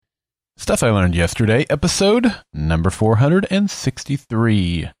Stuff I Learned Yesterday, episode number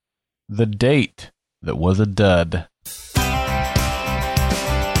 463. The Date That Was a Dud.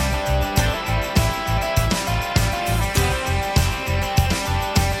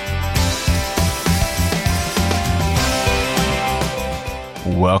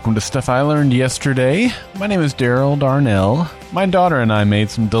 Welcome to Stuff I Learned Yesterday. My name is Daryl Darnell. My daughter and I made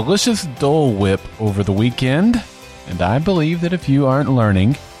some delicious Dole Whip over the weekend, and I believe that if you aren't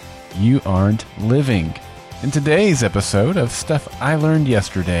learning, you aren't living. In today's episode of Stuff I Learned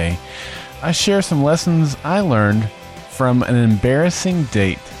Yesterday, I share some lessons I learned from an embarrassing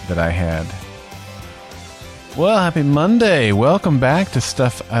date that I had. Well, happy Monday. Welcome back to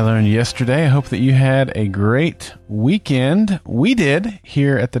Stuff I Learned Yesterday. I hope that you had a great weekend. We did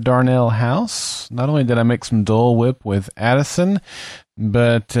here at the Darnell house. Not only did I make some Dole Whip with Addison,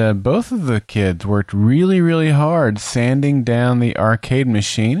 but both of the kids worked really hard sanding down the arcade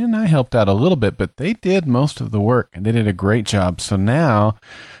machine, and I helped out a little bit, but they did most of the work, and they did a great job. So now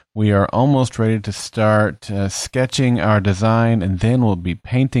we are almost ready to start sketching our design, and then we'll be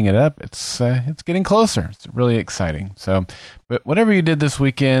painting it up. It's getting closer. It's really exciting. So, but whatever you did this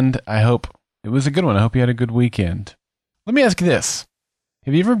weekend, I hope it was a good one. I hope you had a good weekend. Let me ask you this.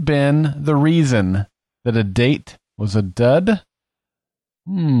 Have you ever been the reason that a date was a dud?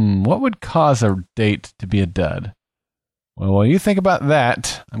 What would cause a date to be a dud? Well, while you think about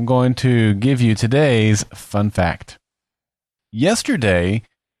that, I'm going to give you today's fun fact. Yesterday,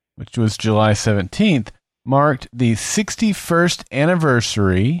 which was July 17th, marked the 61st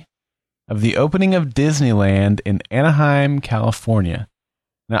anniversary of the opening of Disneyland in Anaheim, California.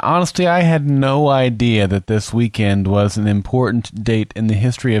 Now, honestly, I had no idea that this weekend was an important date in the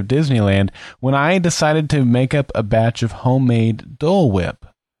history of Disneyland when I decided to make up a batch of homemade Dole Whip.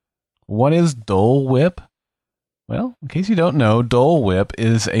 What is Dole Whip? Well, in case you don't know, Dole Whip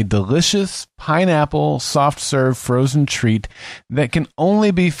is a delicious pineapple soft-serve frozen treat that can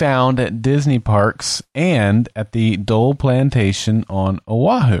only be found at Disney parks and at the Dole Plantation on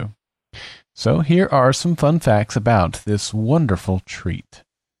Oahu. So here are some fun facts about this wonderful treat.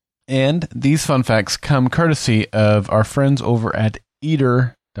 And these fun facts come courtesy of our friends over at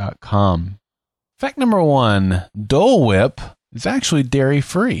Eater.com. Fact number 1, Dole Whip is actually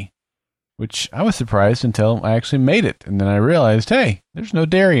dairy-free, which I was surprised until I actually made it. And then I realized, hey, there's no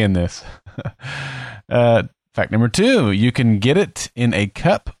dairy in this. Fact number 2, you can get it in a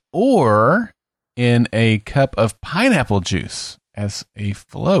cup or in a cup of pineapple juice as a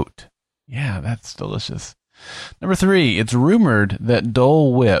float. Yeah, that's delicious. Number 3, it's rumored that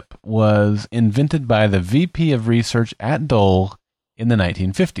Dole Whip was invented by the VP of Research at Dole in the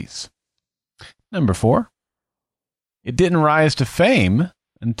 1950s. Number 4, it didn't rise to fame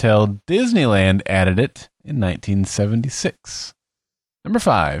until Disneyland added it in 1976. Number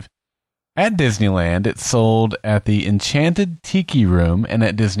 5, at Disneyland, it's sold at the Enchanted Tiki Room, and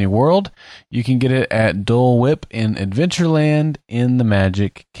at Disney World, you can get it at Dole Whip in Adventureland in the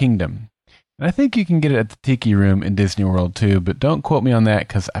Magic Kingdom. And I think you can get it at the Tiki Room in Disney World too, but don't quote me on that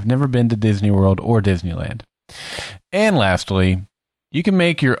because I've never been to Disney World or Disneyland. And lastly, you can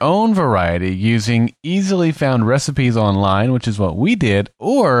make your own variety using easily found recipes online, which is what we did,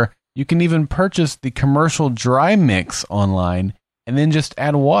 or you can even purchase the commercial dry mix online and then just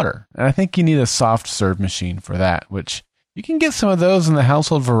add water. And I think you need a soft serve machine for that, which you can get some of those in the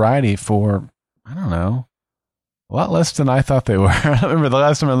household variety for, I don't know, a lot less than I thought they were. I remember the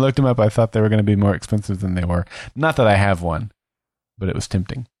last time I looked them up, I thought they were going to be more expensive than they were. Not that I have one, but it was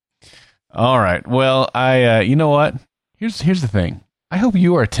tempting. All right. Well, you know what? Here's the thing. I hope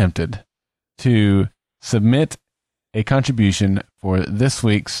you are tempted to submit a contribution for this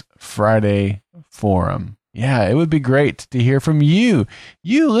week's Friday Forum. Yeah, it would be great to hear from you.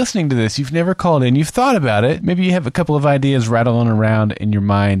 You listening to this, you've never called in, you've thought about it. Maybe you have a couple of ideas rattling around in your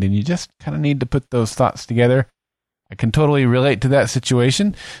mind, and you just kind of need to put those thoughts together. I can totally relate to that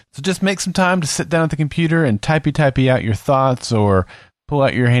situation. So just make some time to sit down at the computer and typey out your thoughts, or pull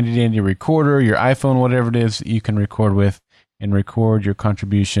out your handy-dandy recorder, your iPhone, whatever it is that you can record with, and record your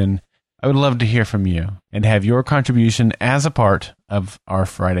contribution. I would love to hear from you and have your contribution as a part of our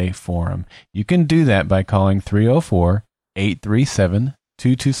Friday Forum. You can do that by calling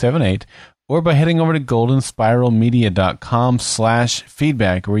 304-837-2278 or by heading over to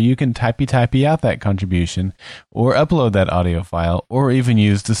goldenspiralmedia.com/feedback, where you can typey out that contribution or upload that audio file or even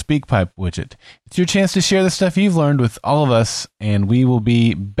use the SpeakPipe widget. It's your chance to share the stuff you've learned with all of us, and we will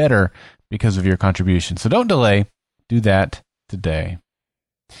be better because of your contribution. So don't delay. Do that today.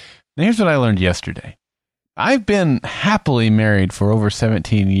 Now here's what I learned yesterday. I've been happily married for over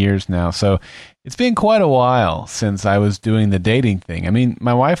 17 years now, so it's been quite a while since I was doing the dating thing. I mean,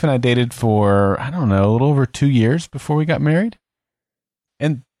 my wife and I dated for, I don't know, a little over 2 years before we got married.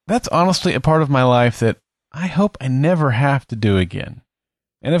 And that's honestly a part of my life that I hope I never have to do again.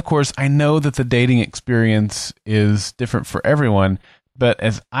 And of course, I know that the dating experience is different for everyone, but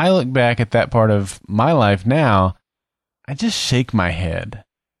as I look back at that part of my life now, I just shake my head.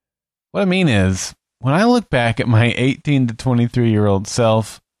 What I mean is, when I look back at my 18 to 23-year-old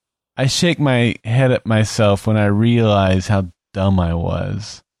self, I shake my head at myself when I realize how dumb I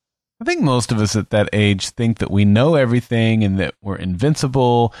was. I think most of us at that age think that we know everything and that we're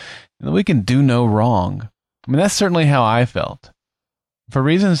invincible and that we can do no wrong. I mean, that's certainly how I felt. For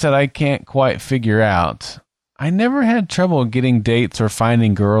reasons that I can't quite figure out, I never had trouble getting dates or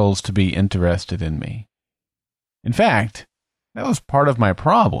finding girls to be interested in me. In fact, that was part of my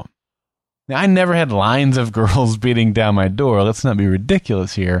problem. Now, I never had lines of girls beating down my door. Let's not be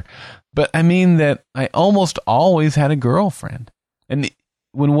ridiculous here. But I mean that I almost always had a girlfriend. And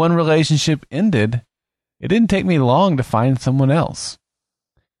when one relationship ended, it didn't take me long to find someone else.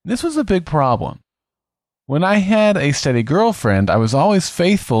 This was a big problem. When I had a steady girlfriend, I was always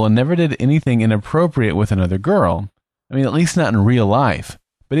faithful and never did anything inappropriate with another girl. I mean, at least not in real life.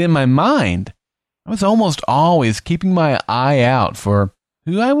 But in my mind, I was almost always keeping my eye out for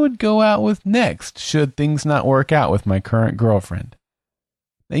who I would go out with next should things not work out with my current girlfriend.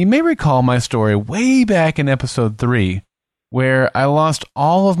 Now, you may recall my story way back in episode 3, where I lost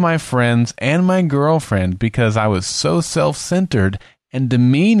all of my friends and my girlfriend because I was so self-centered and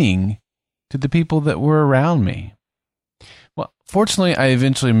demeaning to the people that were around me. Well, fortunately, I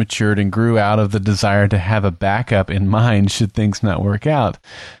eventually matured and grew out of the desire to have a backup in mind should things not work out.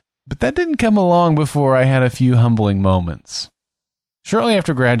 But that didn't come along before I had a few humbling moments. Shortly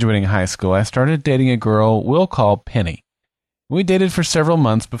after graduating high school, I started dating a girl we'll call Penny. We dated for several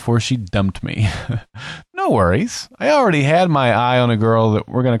months before she dumped me. No worries. I already had my eye on a girl that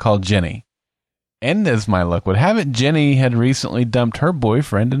we're going to call Jenny. And as my luck would have it, Jenny had recently dumped her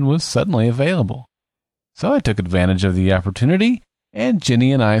boyfriend and was suddenly available. So I took advantage of the opportunity, and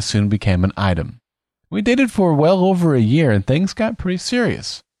Jenny and I soon became an item. We dated for well over a year, and things got pretty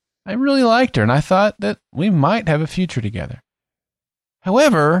serious. I really liked her, and I thought that we might have a future together.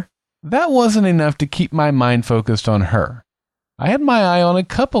 However, that wasn't enough to keep my mind focused on her. I had my eye on a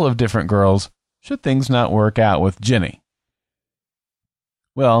couple of different girls, should things not work out with Jenny.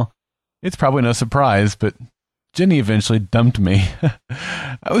 Well, it's probably no surprise, but Jenny eventually dumped me.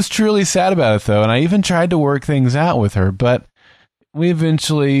 I was truly sad about it, though, and I even tried to work things out with her, but we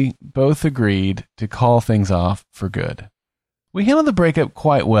eventually both agreed to call things off for good. We handled the breakup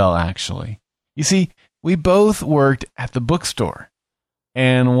quite well, actually. You see, we both worked at the bookstore.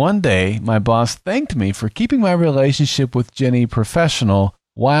 And one day, my boss thanked me for keeping my relationship with Jenny professional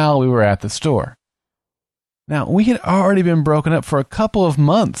while we were at the store. Now, we had already been broken up for a couple of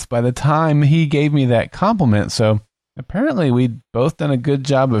months by the time he gave me that compliment, so apparently we'd both done a good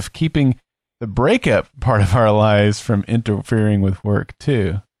job of keeping the breakup part of our lives from interfering with work,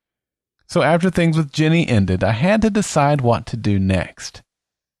 too. So after things with Jenny ended, I had to decide what to do next.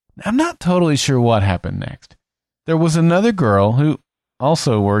 I'm not totally sure what happened next. There was another girl who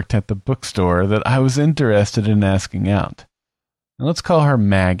also worked at the bookstore that I was interested in asking out. Now, let's call her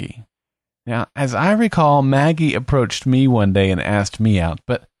Maggie. Now, as I recall, Maggie approached me one day and asked me out,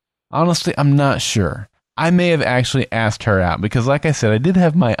 but honestly, I'm not sure. I may have actually asked her out because, like I said, I did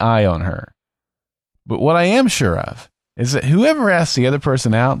have my eye on her. But what I am sure of is that whoever asked the other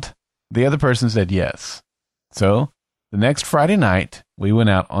person out, the other person said yes. So, the next Friday night, we went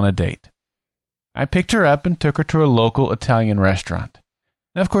out on a date. I picked her up and took her to a local Italian restaurant.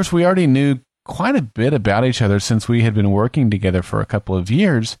 Now, of course, we already knew quite a bit about each other since we had been working together for a couple of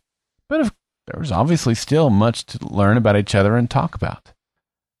years, but there was obviously still much to learn about each other and talk about.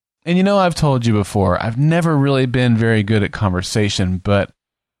 And you know, I've told you before, I've never really been very good at conversation, but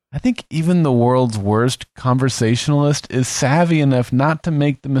I think even the world's worst conversationalist is savvy enough not to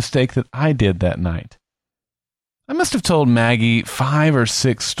make the mistake that I did that night. I must have told Maggie 5 or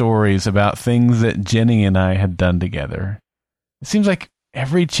 6 stories about things that Jenny and I had done together. It seems like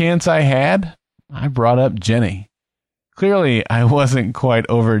every chance I had, I brought up Jenny. Clearly, I wasn't quite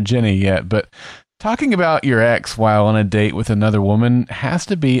over Jenny yet, but talking about your ex while on a date with another woman has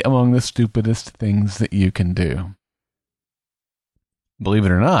to be among the stupidest things that you can do. Believe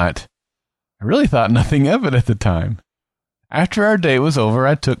it or not, I really thought nothing of it at the time. After our date was over,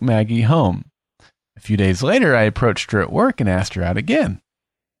 I took Maggie home. A few days later, I approached her at work and asked her out again.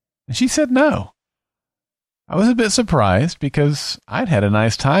 And she said no. I was a bit surprised because I'd had a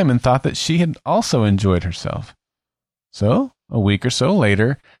nice time and thought that she had also enjoyed herself. So, a week or so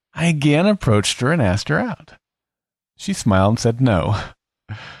later, I again approached her and asked her out. She smiled and said no.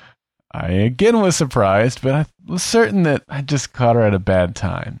 I again was surprised, but I was certain that I just caught her at a bad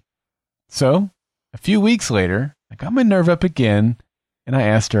time. So, a few weeks later, I got my nerve up again and I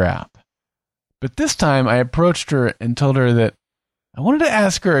asked her out. But this time I approached her and told her that I wanted to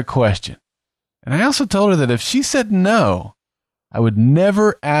ask her a question. And I also told her that if she said no, I would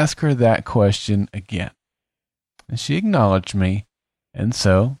never ask her that question again. And she acknowledged me, and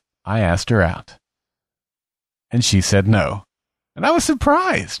so I asked her out. And she said no. And I was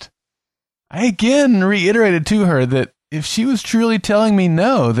surprised. I again reiterated to her that if she was truly telling me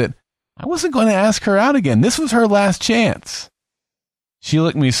no, that I wasn't going to ask her out again. This was her last chance. She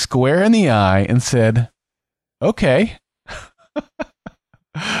looked me square in the eye and said, "Okay."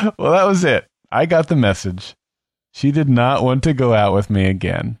 Well, that was it. I got the message. She did not want to go out with me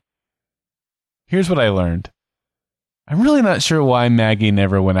again. Here's what I learned. I'm really not sure why Maggie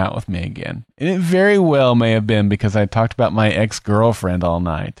never went out with me again. And it very well may have been because I talked about my ex-girlfriend all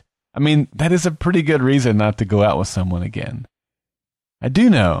night. I mean, that is a pretty good reason not to go out with someone again. I do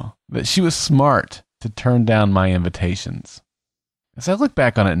know that she was smart to turn down my invitations. As I look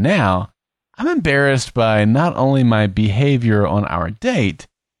back on it now, I'm embarrassed by not only my behavior on our date,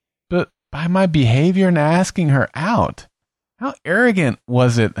 but by my behavior in asking her out. How arrogant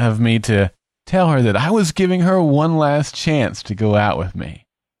was it of me to tell her that I was giving her one last chance to go out with me?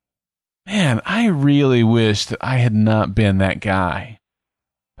 Man, I really wish that I had not been that guy.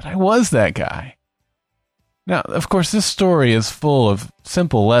 But I was that guy. Now, of course, this story is full of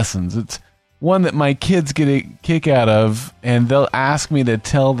simple lessons. It's one that my kids get a kick out of, and they'll ask me to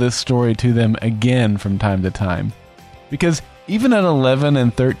tell this story to them again from time to time. Because even at 11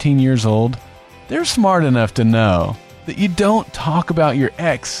 and 13 years old, they're smart enough to know that you don't talk about your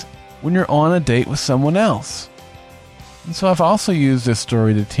ex when you're on a date with someone else. And so I've also used this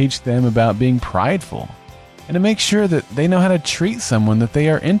story to teach them about being prideful and to make sure that they know how to treat someone that they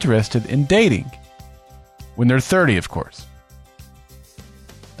are interested in dating. When they're 30, of course.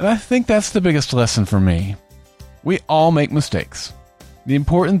 And I think that's the biggest lesson for me. We all make mistakes. The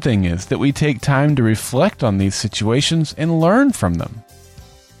important thing is that we take time to reflect on these situations and learn from them.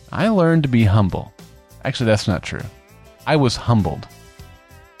 I learned to be humble. Actually, that's not true. I was humbled.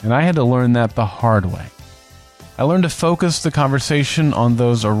 And I had to learn that the hard way. I learned to focus the conversation on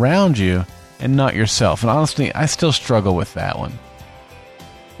those around you and not yourself. And honestly, I still struggle with that one.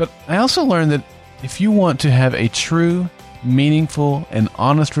 But I also learned that if you want to have a true, meaningful, and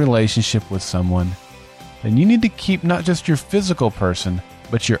honest relationship with someone, then you need to keep not just your physical person,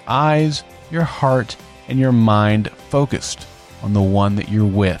 but your eyes, your heart, and your mind focused on the one that you're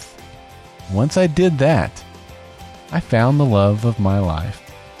with. Once I did that, I found the love of my life.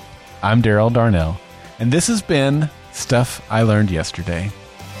 I'm Daryl Darnell, and this has been Stuff I Learned Yesterday.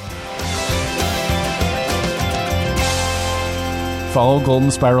 Follow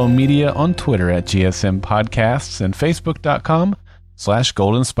Golden Spiral Media on Twitter at GSM Podcasts and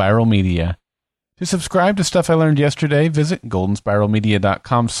Facebook.com/Golden Spiral Media. To subscribe to Stuff I Learned Yesterday, visit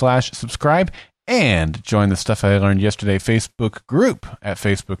goldenspiralmedia.com/subscribe and join the Stuff I Learned Yesterday Facebook group at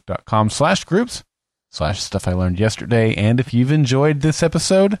facebook.com/groups/Stuff I Learned Yesterday. And if you've enjoyed this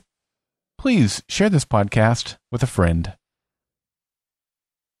episode, please share this podcast with a friend.